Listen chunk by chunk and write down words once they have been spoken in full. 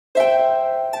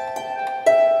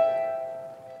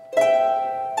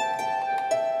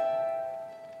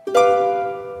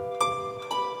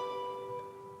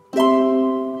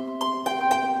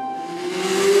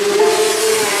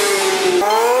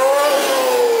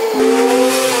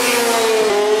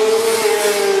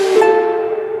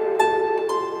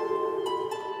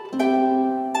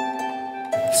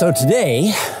So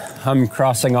today, I'm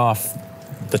crossing off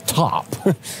the top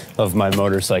of my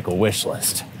motorcycle wish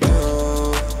list.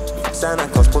 Santa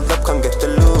Claus pulled up, come get the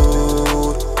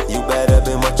loot. You better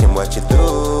be watching what you do.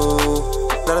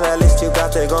 None of that list you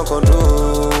got, they gon' come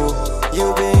through.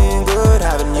 You been good,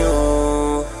 haven't you?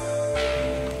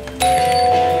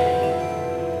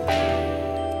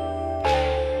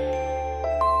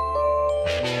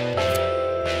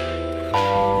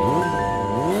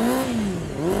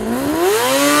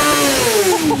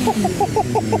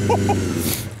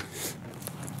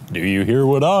 Do you hear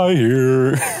what I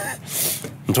hear?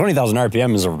 20,000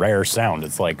 RPM is a rare sound.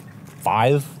 It's like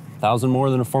 5,000 more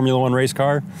than a Formula One race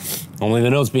car. Only the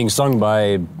notes being sung by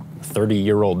a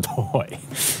 30-year-old toy.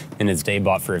 In its day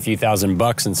bought for a few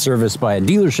 $1,000 and serviced by a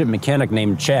dealership mechanic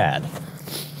named Chad.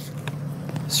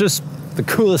 It's just the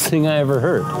coolest thing I ever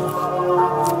heard.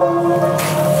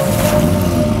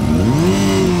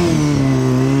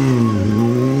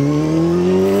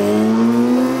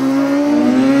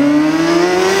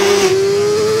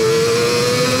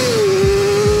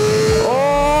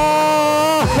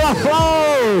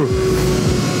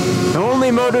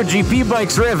 MotoGP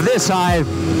bikes rev this high,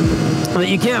 but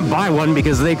you can't buy one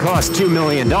because they cost $2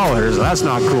 million. That's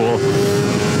not cool.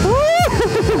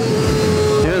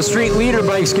 You know, street leader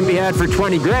bikes can be had for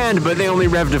 20 grand, but they only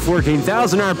rev to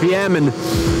 14,000 RPM and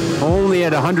only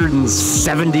at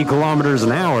 170 kilometers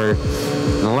an hour.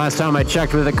 And the last time I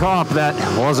checked with a cop, that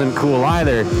wasn't cool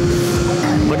either.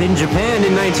 But in Japan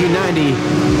in 1990,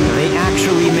 they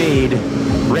actually made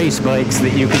race bikes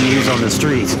that you can use on the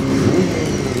street.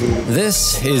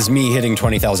 This is me hitting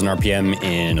 20,000 RPM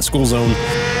in a school zone.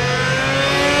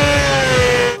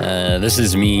 This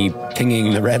is me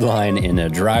pinging the red line in a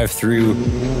drive-through.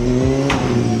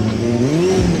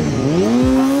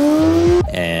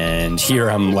 And here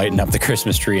I'm lighting up the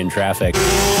Christmas tree in traffic.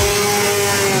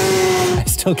 I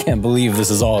still can't believe this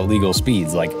is all at legal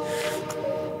speeds. Like,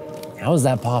 how is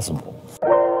that possible?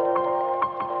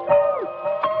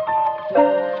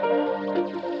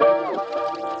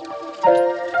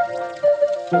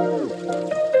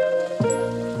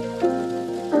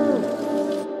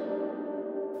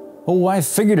 Oh, I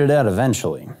figured it out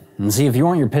eventually. And see, if you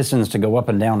want your pistons to go up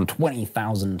and down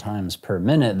 20,000 times per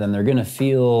minute, then they're gonna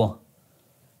feel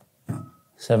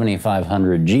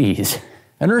 7,500 Gs.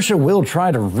 Inertia will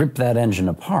try to rip that engine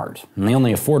apart, and the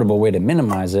only affordable way to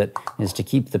minimize it is to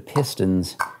keep the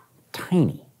pistons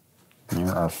tiny.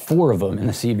 There are 4 of them in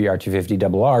the CBR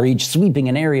 250RR, each sweeping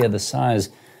an area the size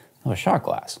of a shot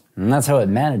glass. And that's how it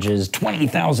manages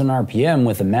 20,000 RPM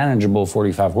with a manageable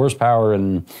 45 horsepower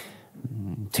and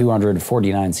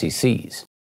 249 cc's.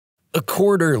 A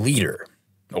quarter liter,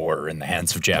 or in the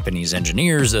hands of Japanese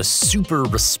engineers, a super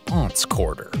response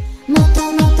quarter.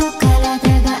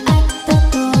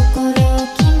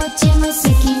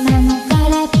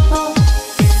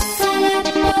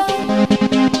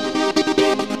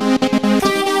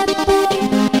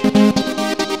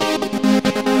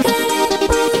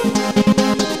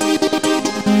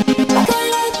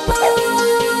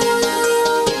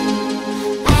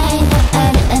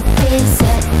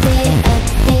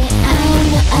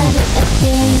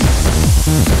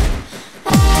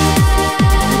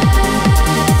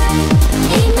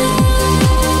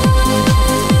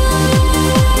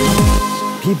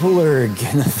 People are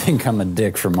gonna think I'm a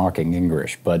dick for mocking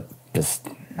English, but it's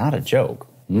not a joke.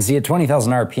 And see, at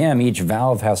 20,000 RPM, each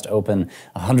valve has to open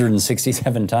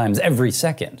 167 times every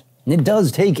second. And it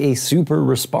does take a super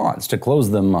response to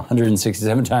close them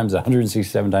 167 times,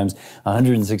 167 times,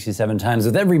 167 times,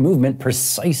 with every movement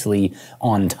precisely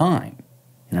on time.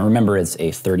 And remember, it's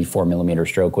a 34mm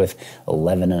stroke with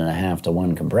 11.5 to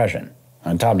 1 compression.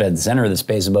 On top dead center, the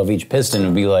space above each piston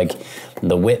would be like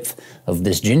the width of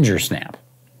this ginger snap.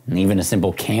 And even a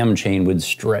simple cam chain would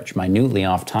stretch minutely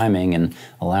off timing and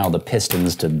allow the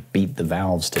pistons to beat the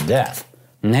valves to death.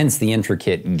 And hence the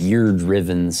intricate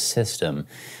gear-driven system.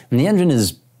 And the engine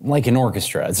is like an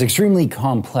orchestra. It's extremely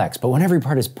complex, but when every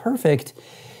part is perfect,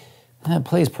 it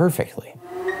plays perfectly.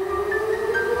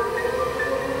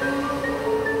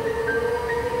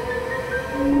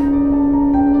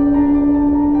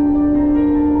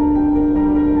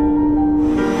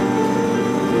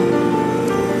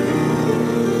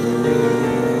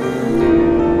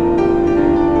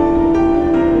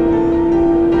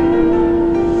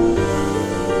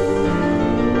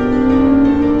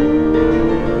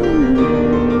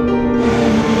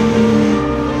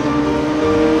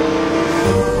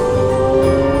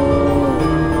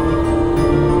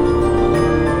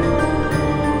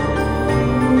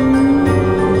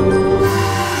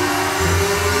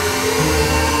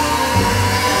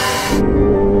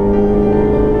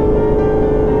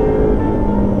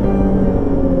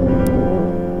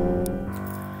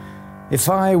 If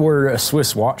I were a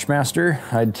Swiss watchmaster,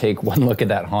 I'd take one look at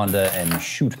that Honda and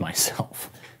shoot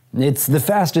myself. It's the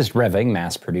fastest revving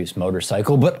mass-produced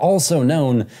motorcycle, but also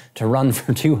known to run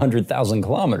for 200,000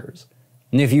 kilometers.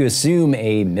 And if you assume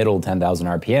a middle 10,000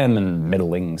 RPM and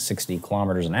middling 60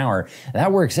 kilometers an hour,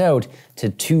 that works out to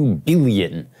 2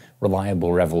 billion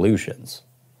reliable revolutions.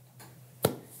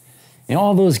 You know,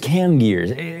 all those cam gears,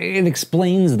 it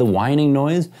explains the whining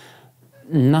noise.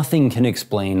 Nothing can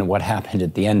explain what happened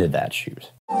at the end of that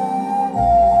shoot.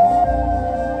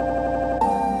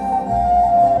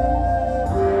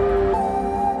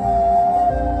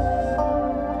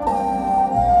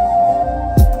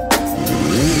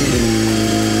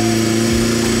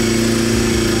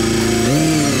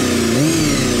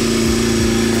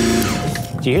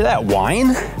 Do you hear that whine?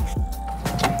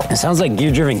 It sounds like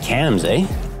gear-driven cams, eh?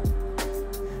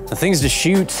 The things to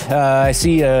shoot, I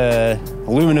see a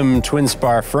aluminum twin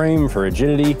spar frame for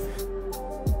rigidity.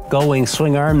 Gull-wing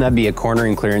swing arm, that'd be a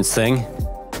cornering clearance thing.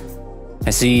 I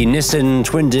see Nissan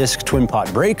twin disc, twin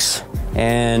pot brakes,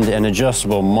 and an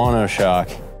adjustable monoshock.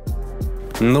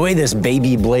 And the way this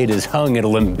baby blade is hung,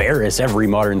 it'll embarrass every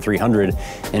modern 300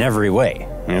 in every way.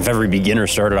 And if every beginner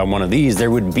started on one of these, there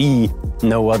would be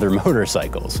no other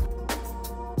motorcycles.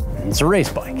 It's a race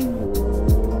bike.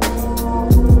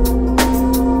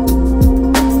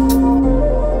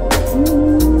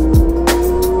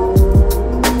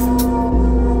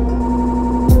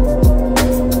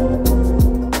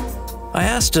 I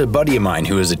asked a buddy of mine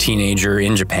who was a teenager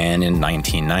in Japan in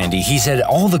 1990. He said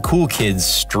all the cool kids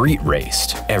street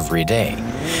raced every day.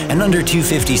 And under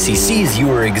 250 cc's, you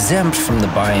were exempt from the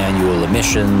biannual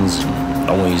emissions,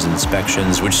 noise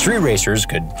inspections, which street racers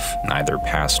could neither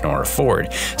pass nor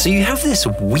afford. So you have this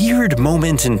weird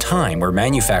moment in time where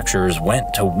manufacturers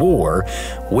went to war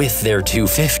with their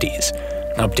 250s,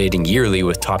 updating yearly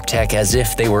with top tech as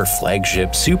if they were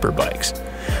flagship superbikes.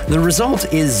 The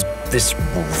result is this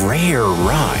rare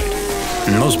ride.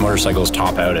 And most motorcycles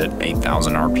top out at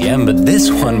 8,000 RPM, but this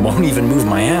one won't even move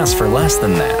my ass for less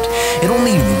than that. It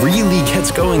only really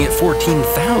gets going at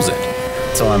 14,000.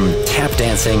 So I'm tap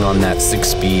dancing on that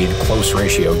 6-speed close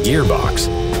ratio gearbox.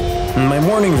 And my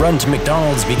morning run to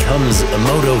McDonald's becomes a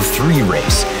Moto 3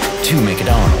 race to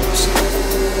McAdam's.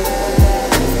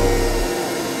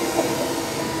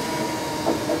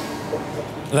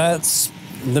 That's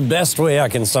the best way I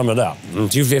can sum it up.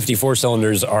 250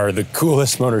 4-cylinders are the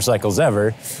coolest motorcycles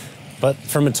ever, but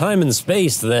from a time and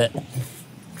space that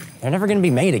they're never gonna be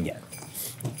made again.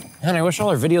 Man, I wish all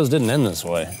our videos didn't end this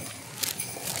way.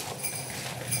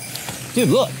 Dude,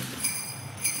 look.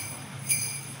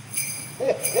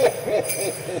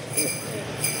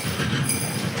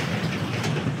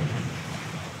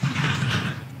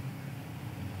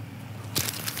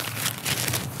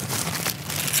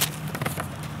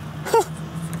 Huh.